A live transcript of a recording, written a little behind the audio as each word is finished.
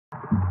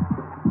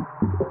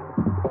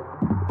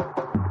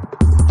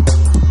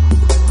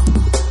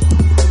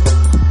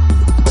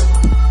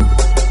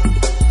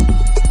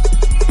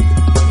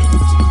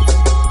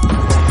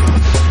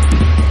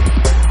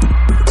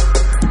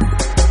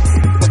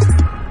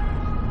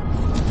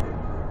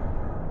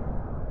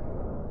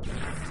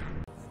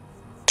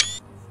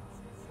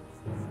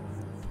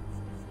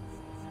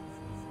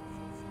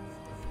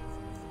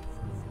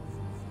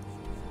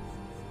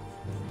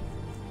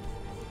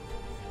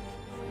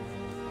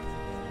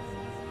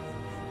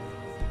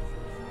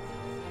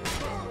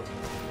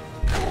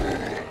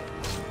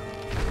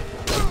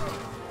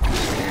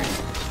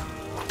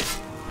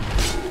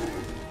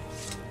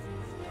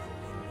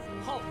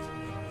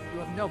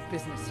no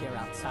business here,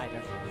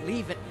 outsider.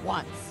 Leave at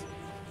once.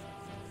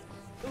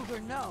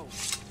 Uger, no!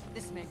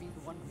 This may be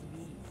the one we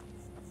need.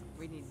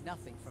 We need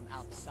nothing from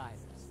outsiders.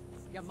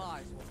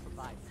 Yamars will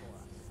provide for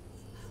us.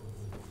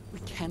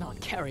 We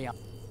cannot carry on.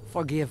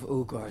 Forgive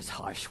Ugar's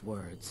harsh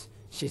words.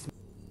 She's...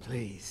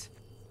 Please.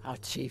 Our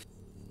chief...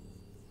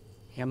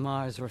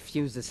 Yamars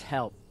refuses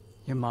help.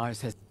 Yamars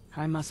has...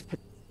 I must...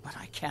 But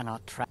I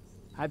cannot try.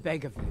 I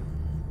beg of you.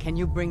 Can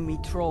you bring me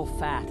troll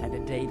fat at a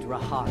Daedra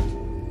heart?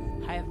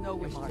 I have no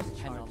wish to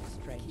charge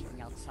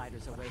keeping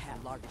outsiders away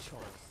from large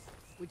chores.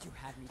 Would you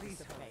have me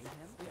disobey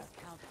him? We are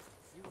counted.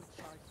 You were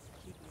charged with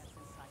keeping us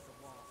inside the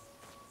walls.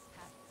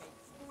 Have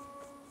faith in me.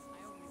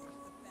 I only wish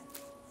the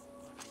best.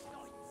 I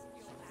saw you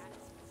steal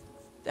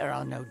that. There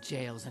are no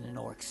jails in an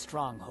orc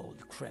stronghold,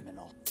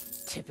 criminal.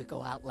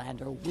 Typical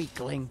outlander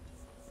weakling.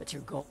 But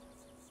your goal...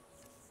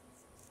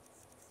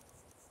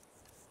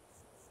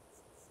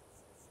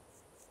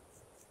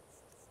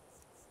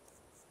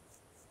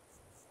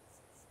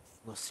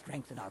 will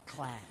strengthen our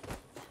clan.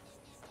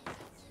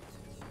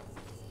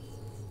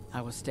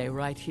 I will stay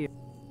right here.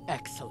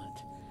 Excellent.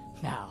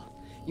 Now,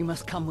 you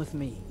must come with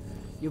me.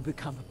 You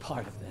become a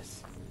part of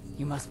this.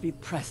 You must be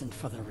present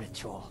for the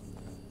ritual.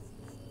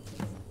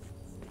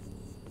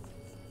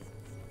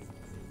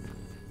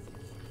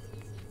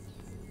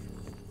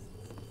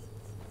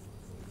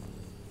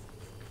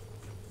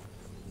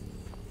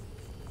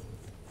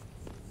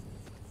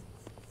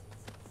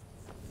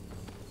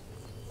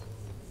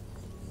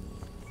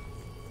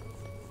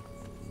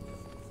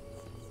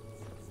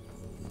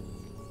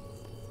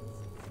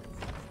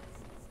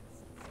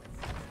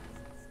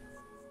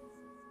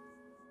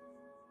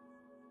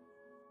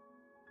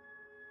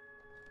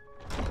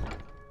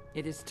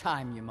 It is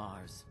time,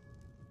 Yamars.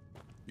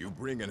 You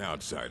bring an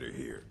outsider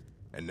here,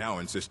 and now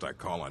insist I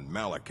call on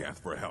Malakath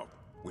for help,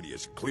 when he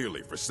has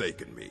clearly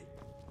forsaken me.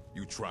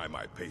 You try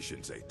my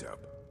patience, Atub.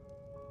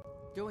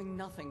 Doing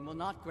nothing will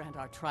not grant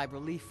our tribe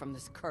relief from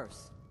this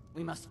curse.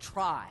 We must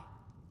try.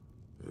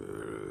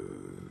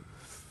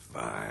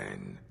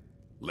 Fine.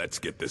 Let's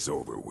get this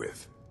over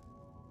with.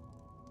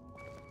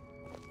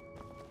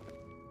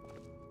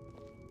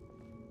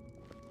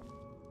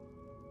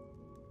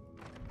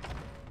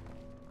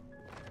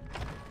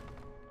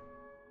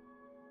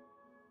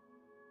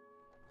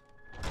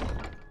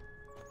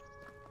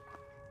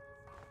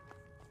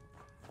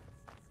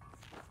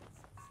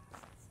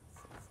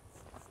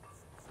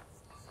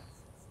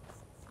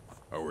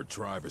 Our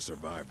tribe has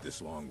survived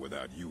this long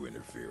without you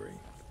interfering.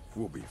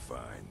 We'll be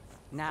fine.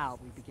 Now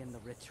we begin the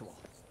ritual.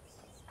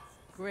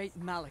 Great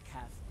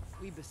Malakath,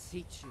 we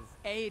beseech you,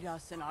 aid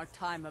us in our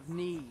time of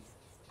need.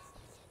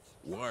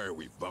 Why are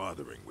we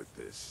bothering with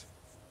this?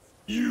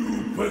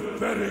 You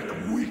pathetic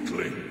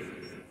weakling!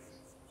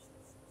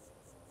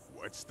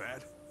 What's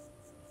that?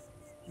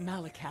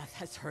 Malakath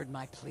has heard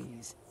my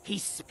pleas. He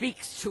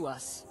speaks to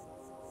us.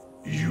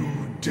 You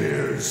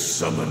dare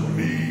summon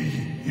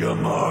me,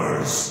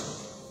 Yamars?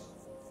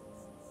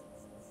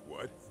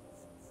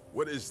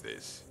 What is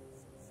this?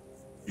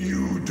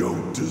 You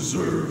don't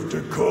deserve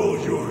to call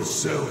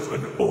yourself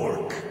an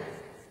orc.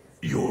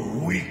 You're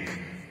weak,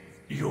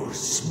 you're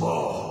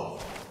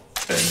small,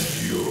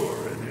 and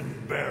you're an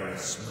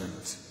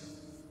embarrassment.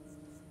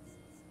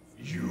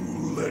 You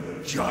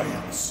let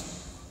giants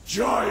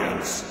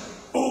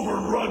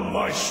overrun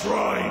my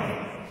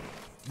shrine.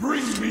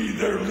 Bring me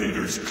their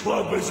leader's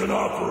club as an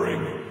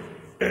offering,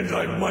 and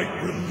I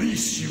might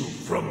release you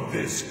from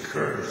this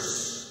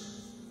curse.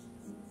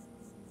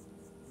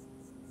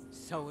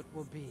 So it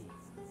will be.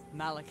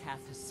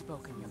 Malakath has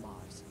spoken,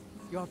 Yamars.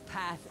 Your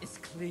path is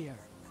clear.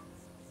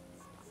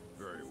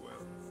 Very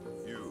well.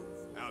 You,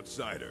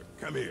 outsider,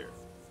 come here.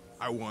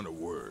 I want a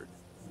word.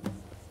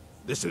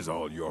 This is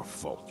all your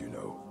fault, you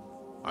know.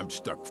 I'm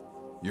stuck.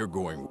 You're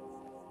going...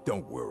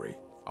 Don't worry.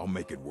 I'll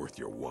make it worth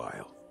your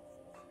while.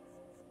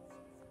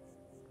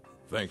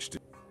 Thanks to...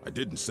 I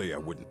didn't say I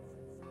wouldn't.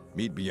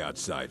 Meet me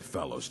outside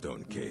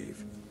Fallowstone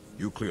Cave.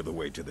 You clear the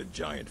way to the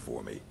giant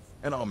for me,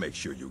 and I'll make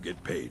sure you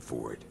get paid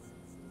for it.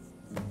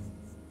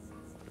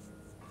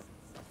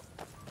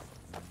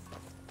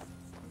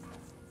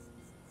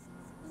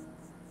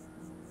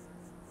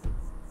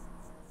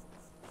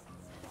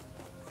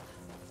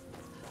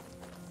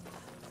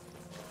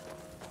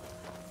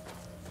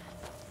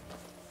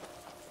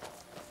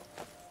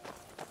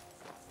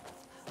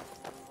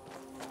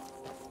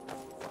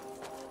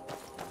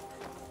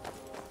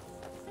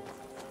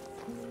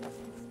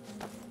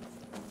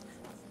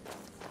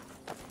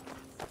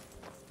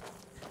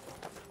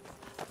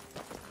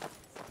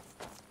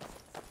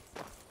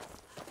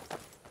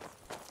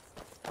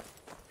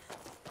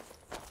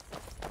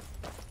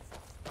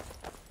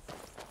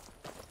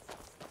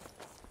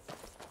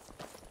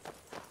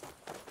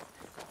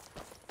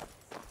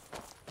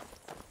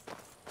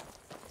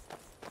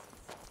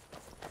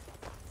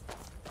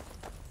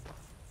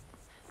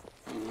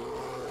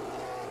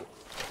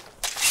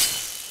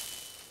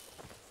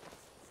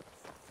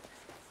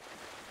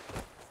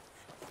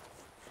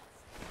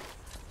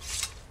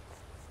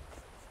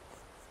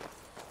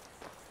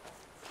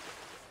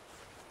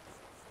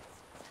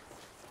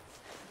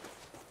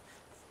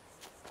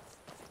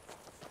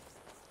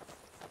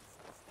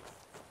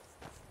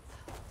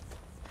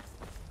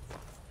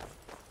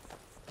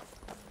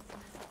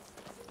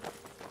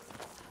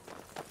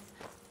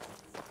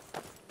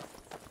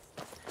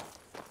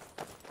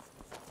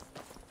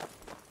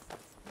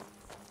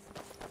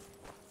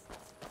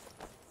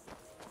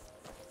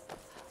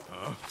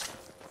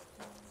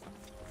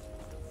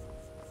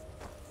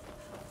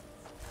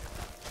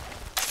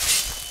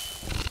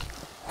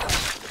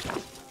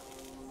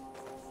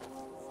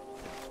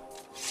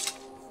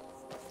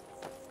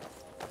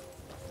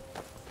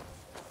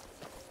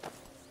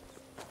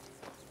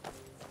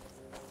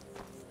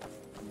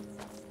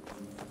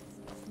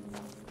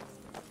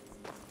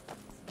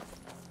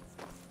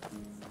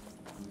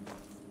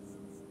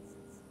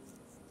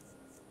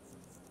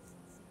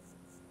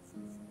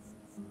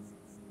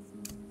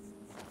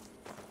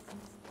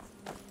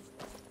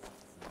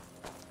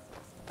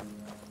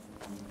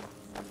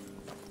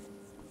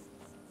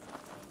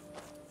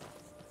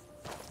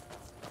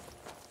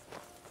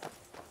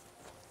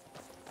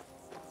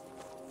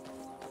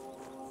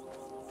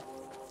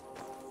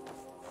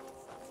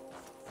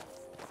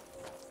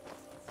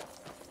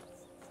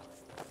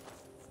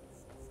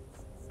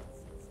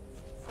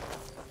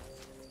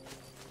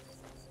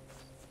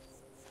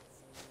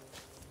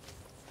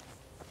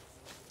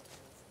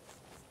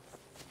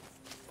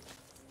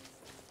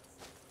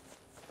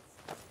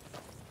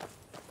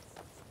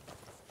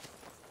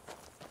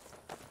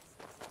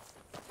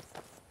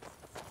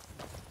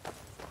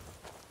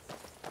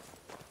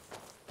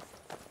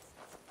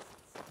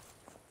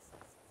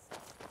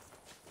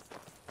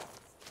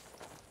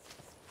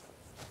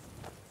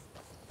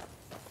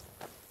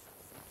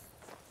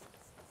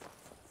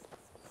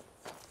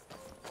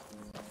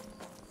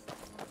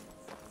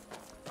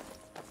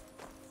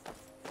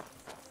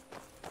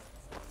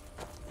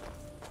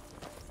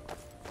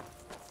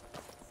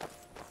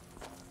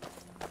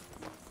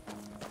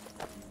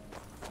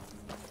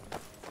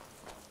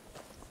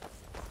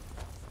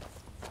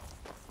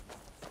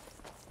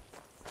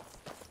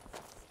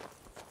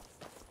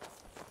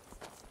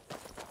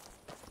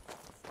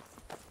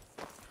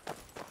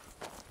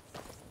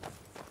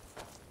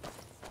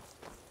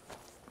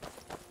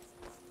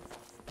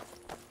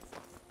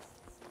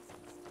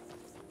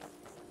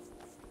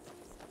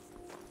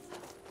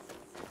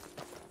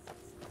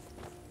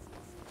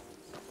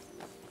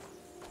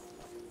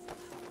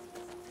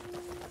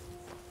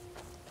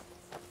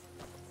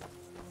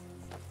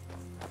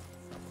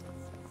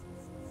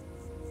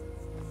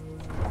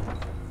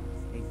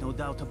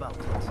 doubt about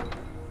it.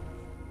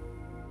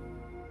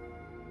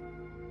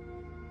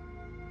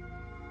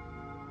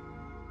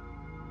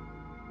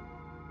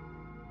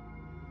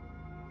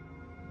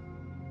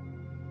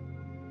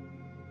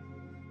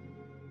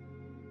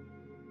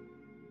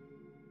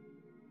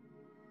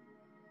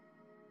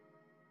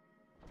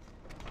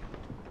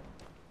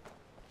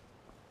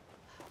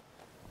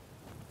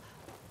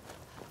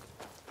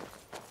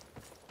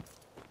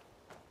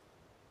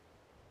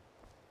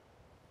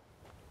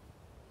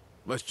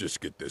 Let's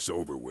just get this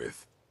over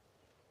with.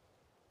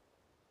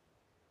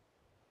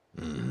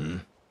 Mm-hmm.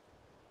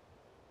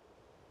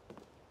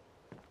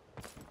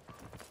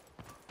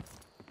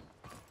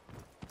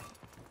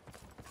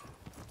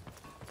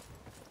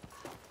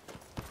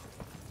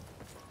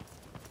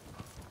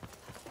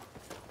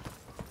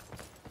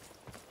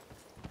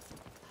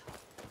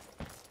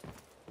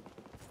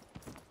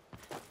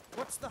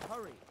 What's the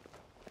hurry?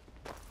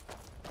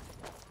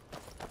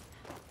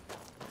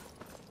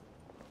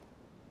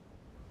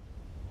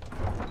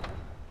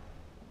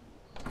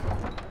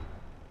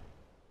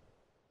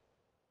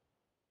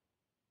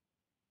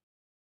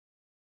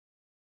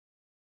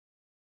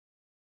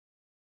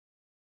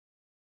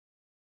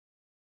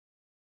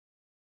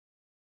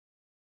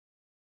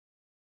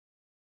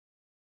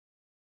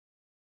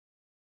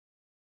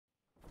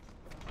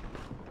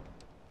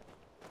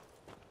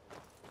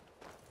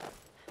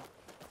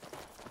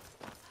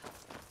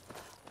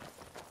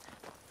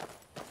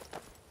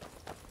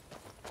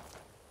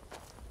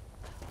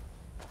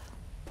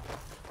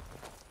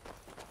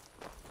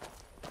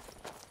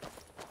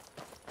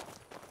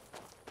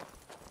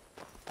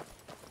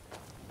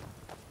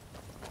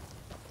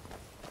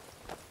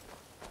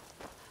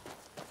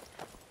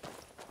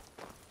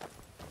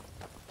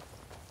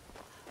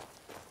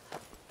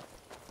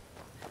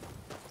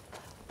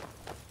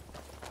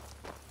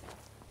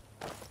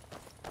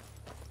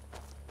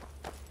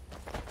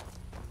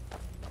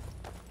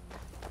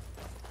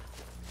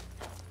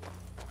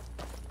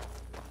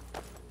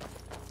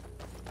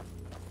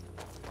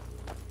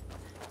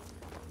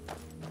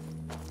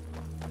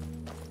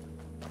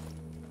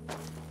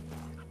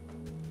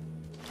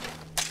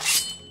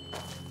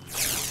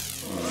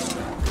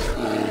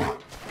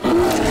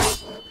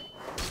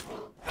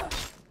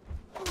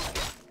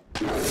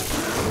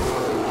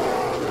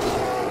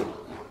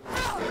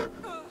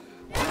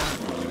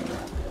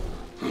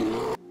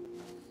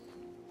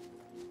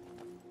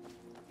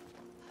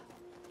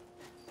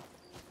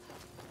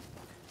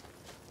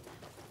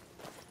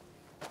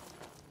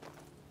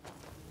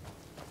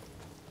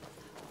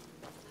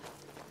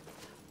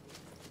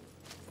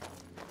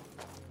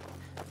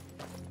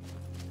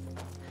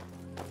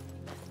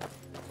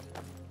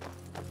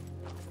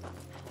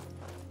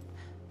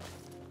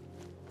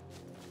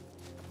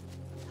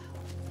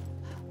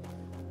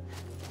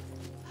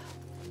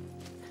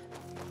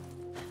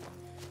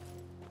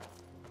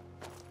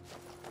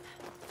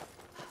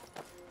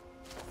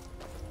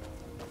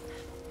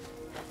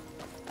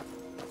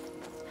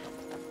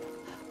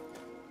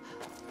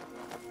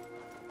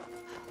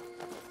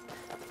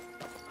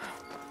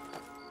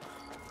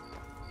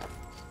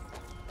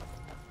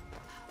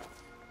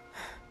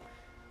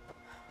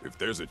 If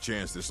there's a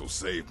chance this'll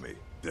save me,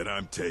 then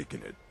I'm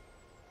taking it.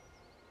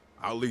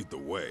 I'll lead the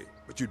way,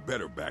 but you'd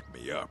better back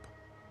me up.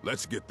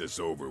 Let's get this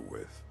over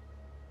with.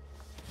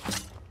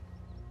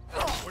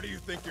 What do you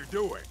think you're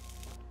doing?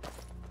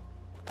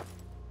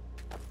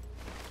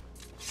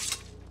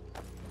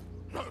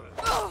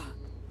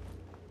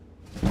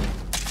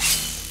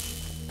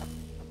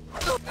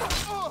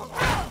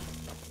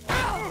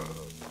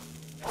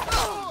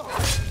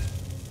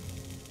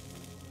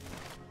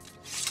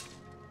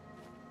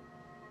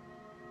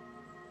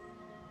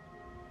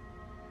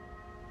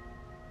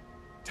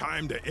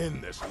 Time to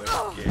end this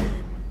little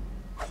game.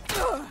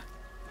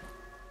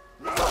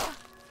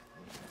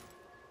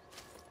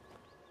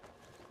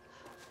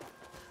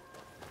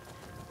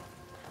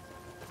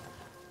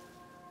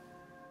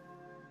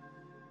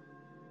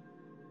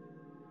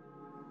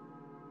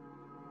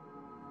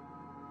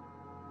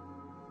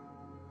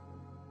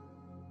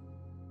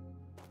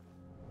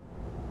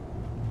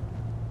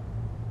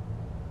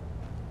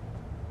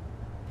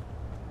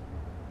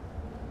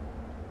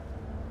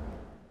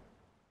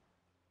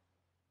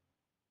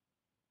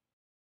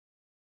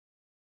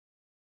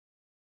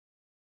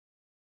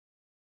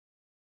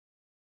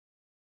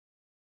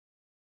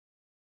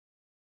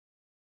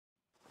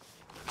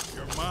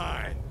 You're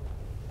mine.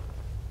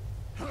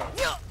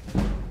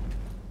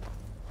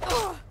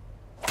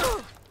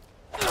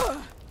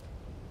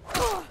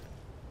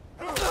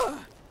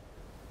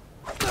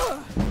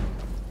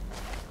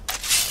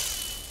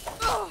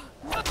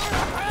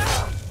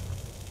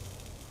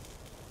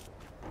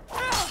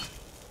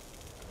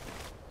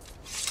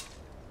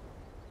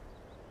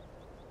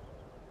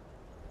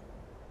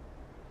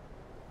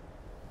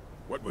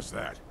 What was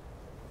that?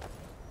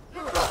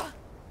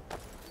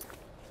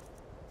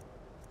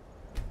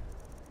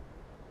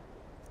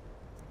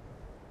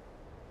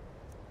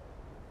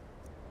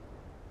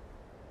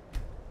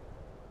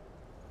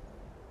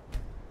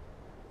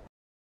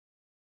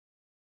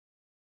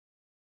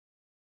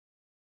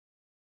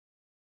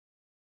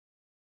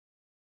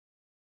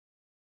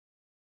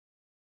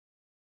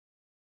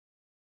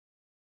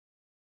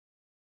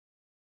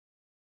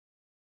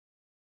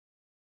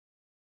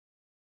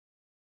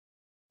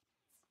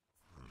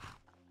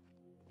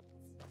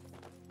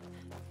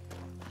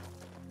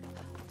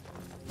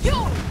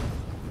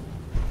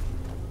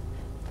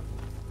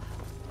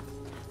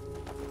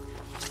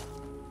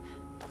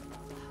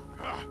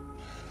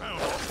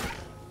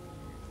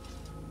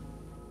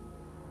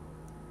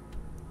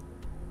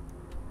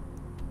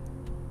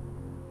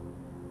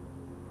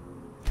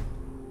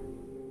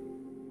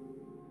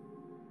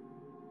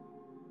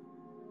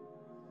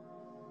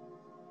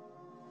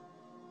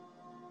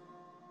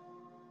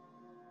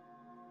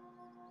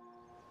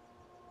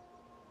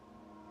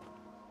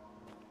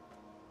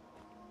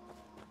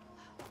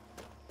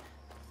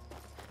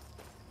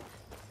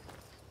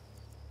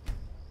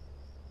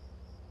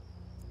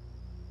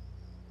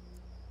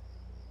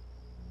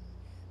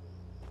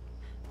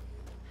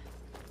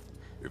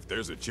 If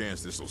there's a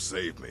chance this'll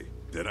save me,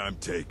 then I'm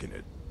taking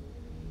it.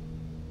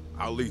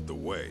 I'll lead the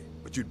way,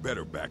 but you'd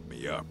better back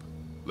me up.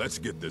 Let's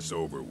get this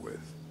over with.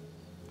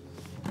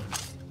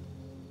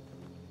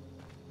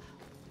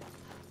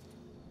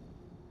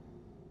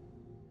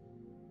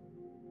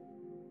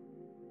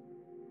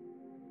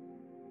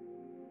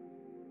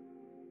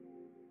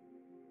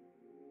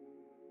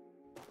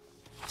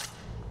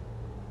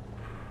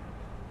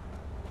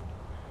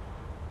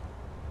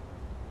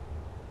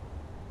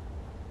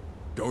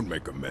 Don't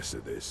make a mess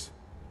of this.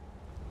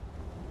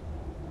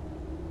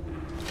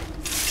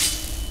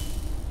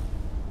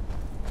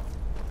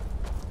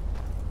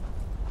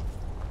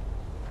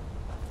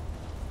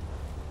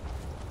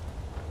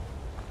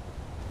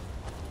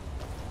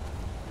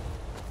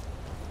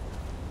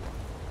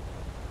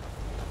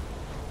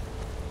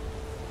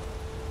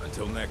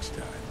 Until next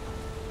time.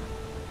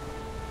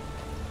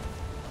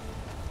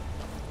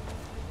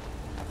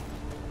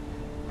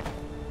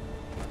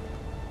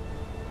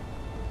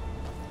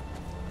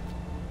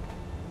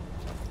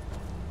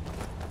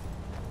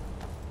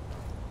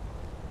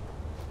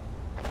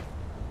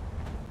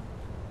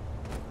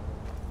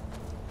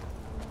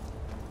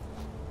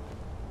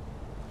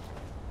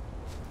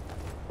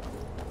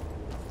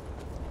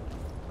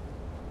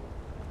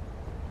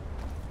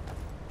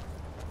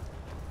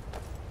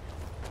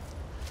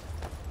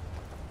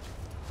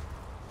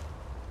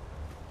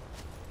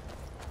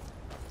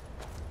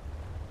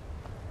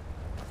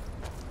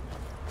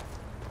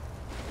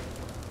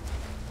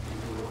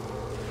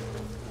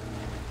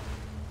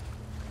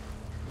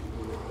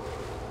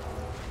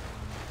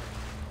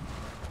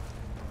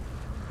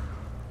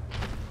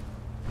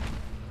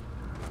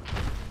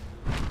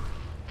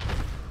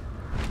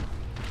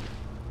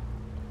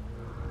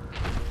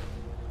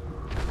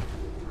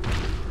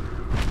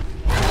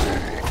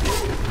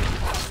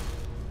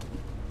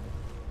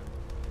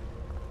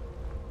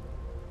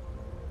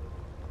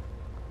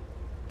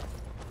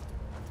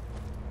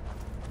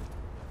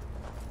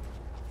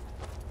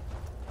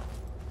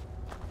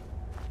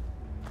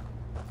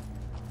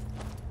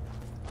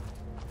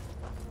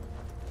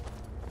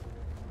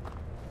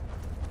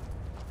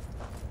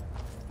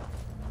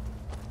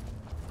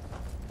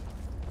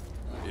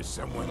 Is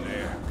someone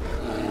there?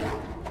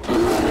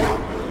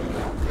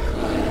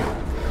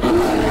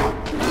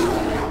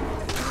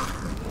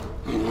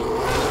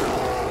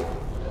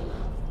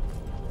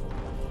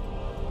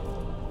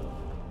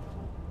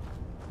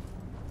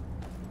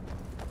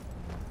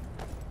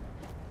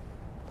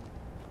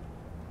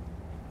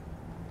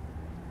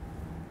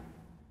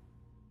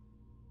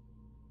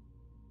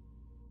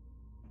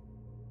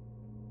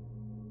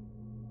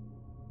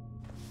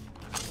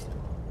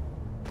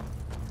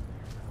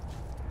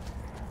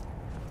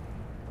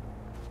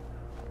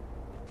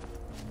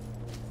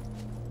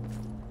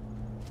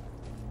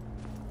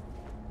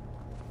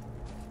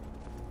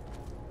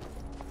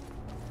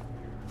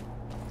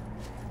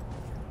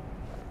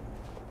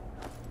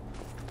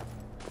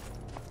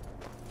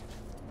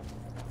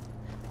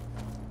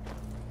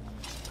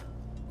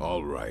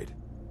 All right.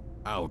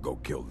 I'll go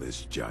kill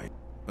this giant.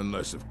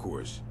 Unless, of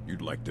course,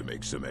 you'd like to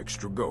make some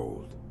extra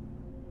gold.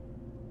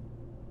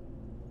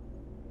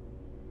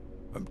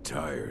 I'm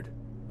tired.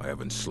 I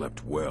haven't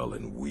slept well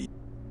in weeks.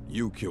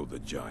 You kill the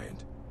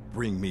giant.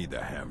 Bring me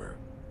the hammer.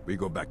 We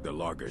go back to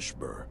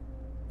Lagerspur.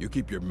 You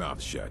keep your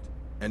mouth shut,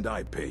 and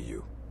I pay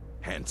you.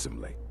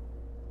 Handsomely.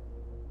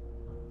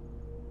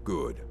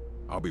 Good.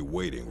 I'll be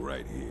waiting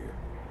right here.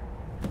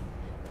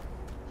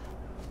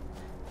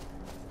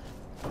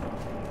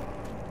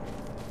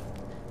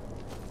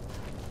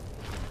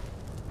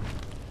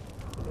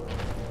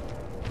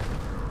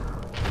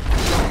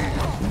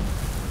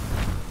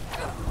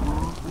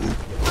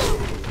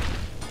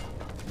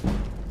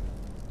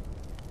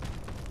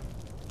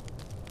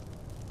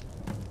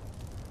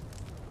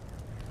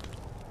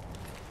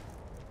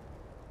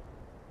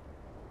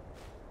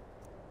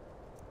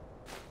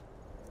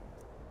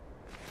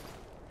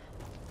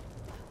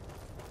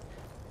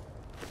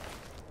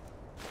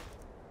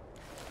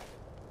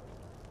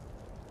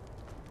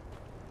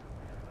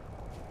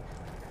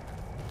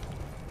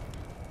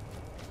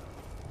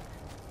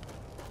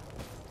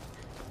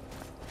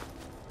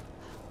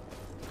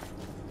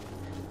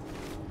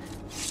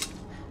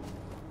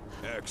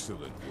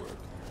 Excellent work.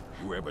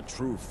 You have a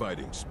true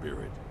fighting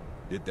spirit.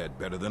 Did that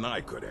better than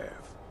I could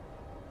have.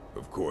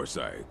 Of course,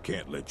 I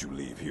can't let you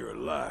leave here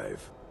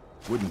alive.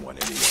 Wouldn't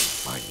want anyone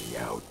finding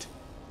out.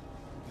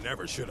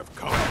 Never should have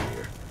come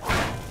here.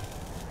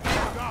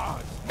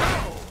 God,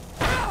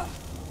 no!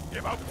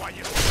 Give up while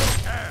you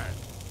still can!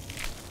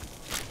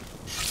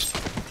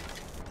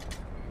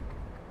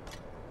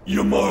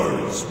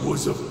 Yamars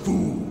was a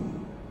fool,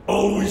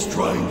 always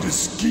trying to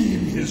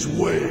scheme his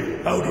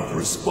way out of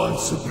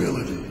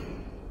responsibility.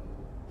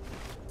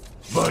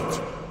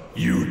 But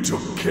you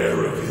took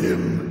care of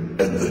him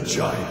and the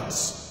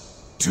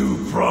giants.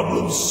 2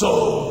 problems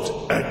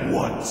solved at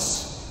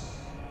once.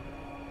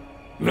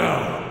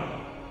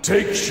 Now,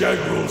 take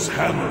Shagrel's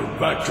hammer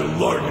back to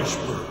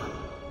Largishburg,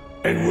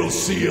 and we'll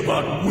see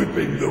about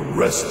whipping the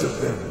rest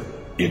of them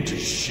into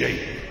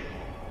shape.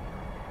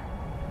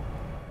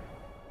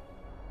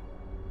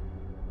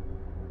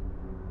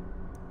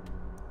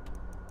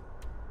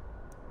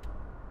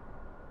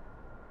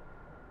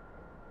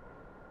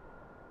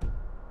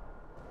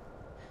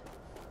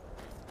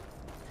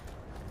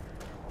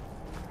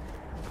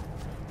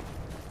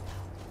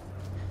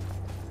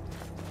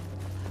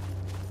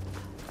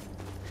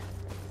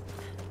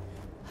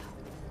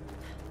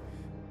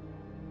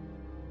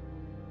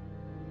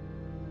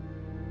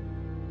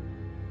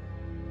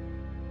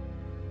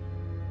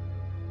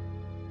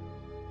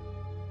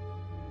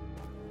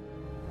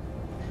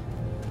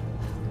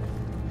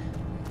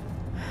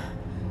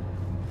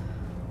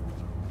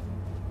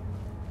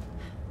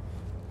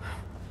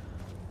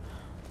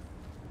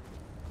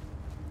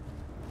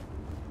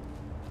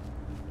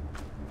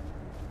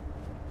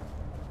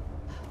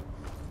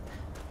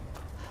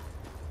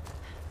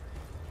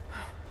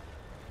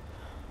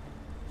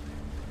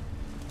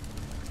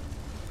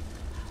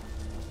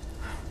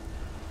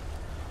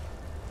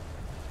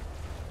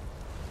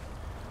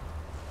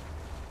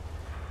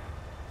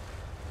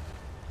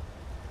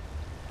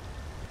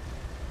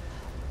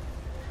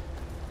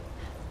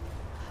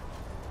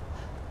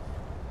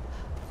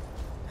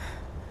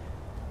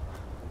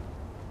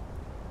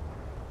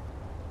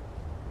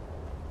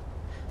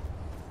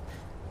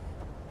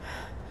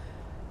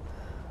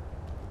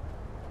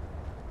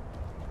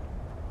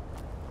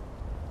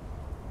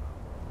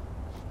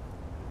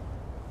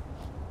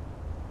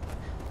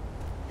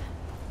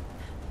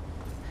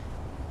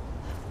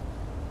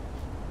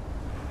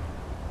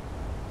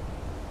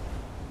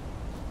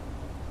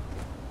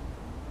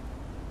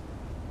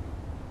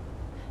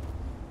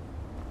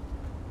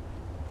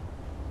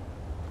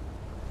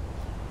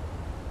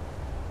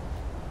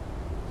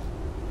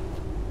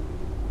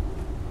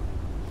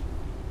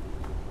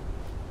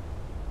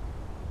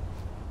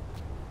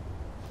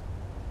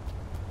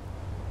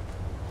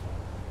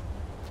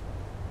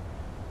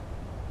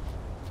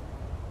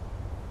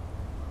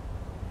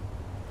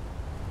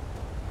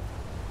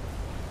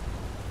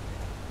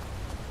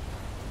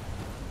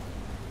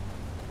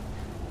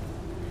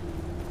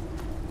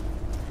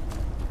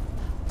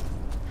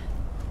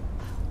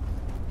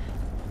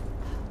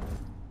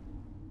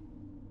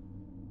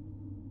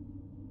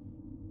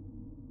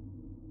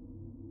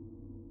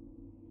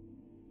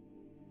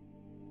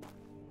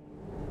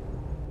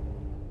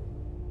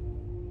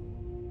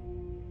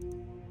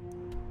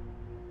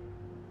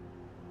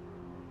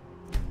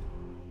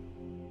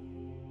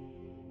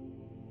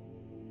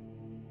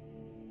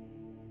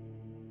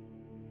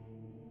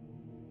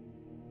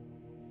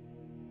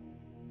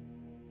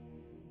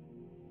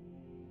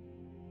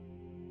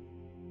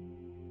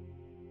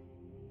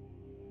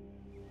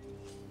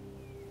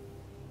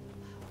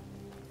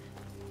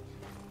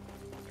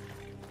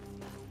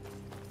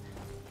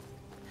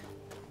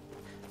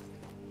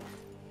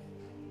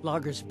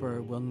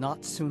 Lagerspur will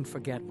not soon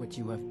forget what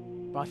you have...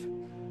 But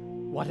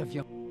what of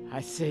you?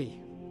 I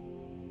see.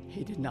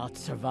 He did not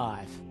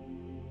survive.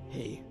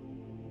 He...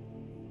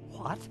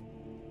 What?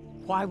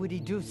 Why would he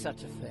do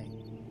such a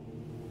thing?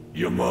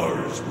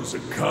 Yamars was a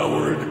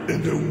coward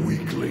and a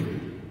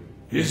weakling.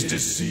 His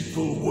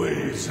deceitful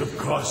ways have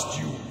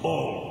cost you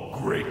all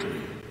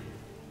greatly.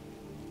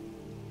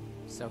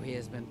 So he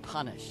has been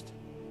punished.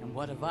 And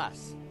what of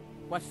us?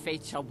 What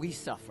fate shall we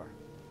suffer?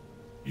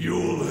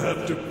 You'll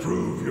have to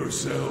prove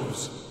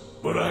yourselves,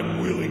 but I'm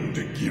willing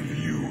to give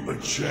you a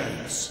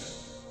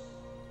chance.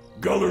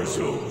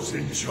 Gullerzov's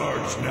in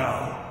charge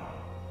now.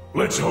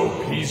 Let's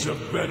hope he's a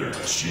better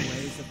The chief.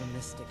 ways of the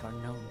mystic are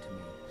known to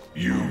me.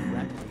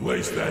 You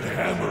place that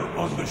hammer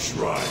on the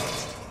shrine.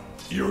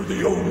 You're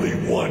the only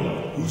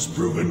one who's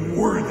proven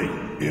worthy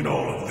in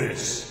all of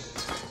this.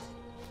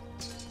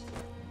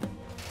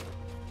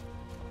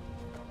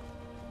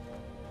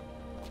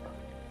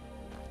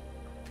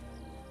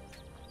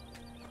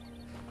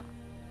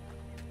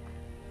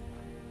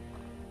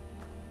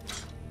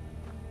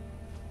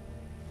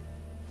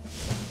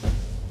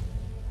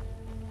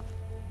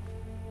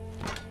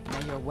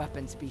 May your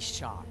weapons be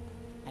sharp,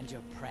 and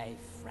your prey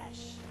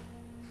fresh.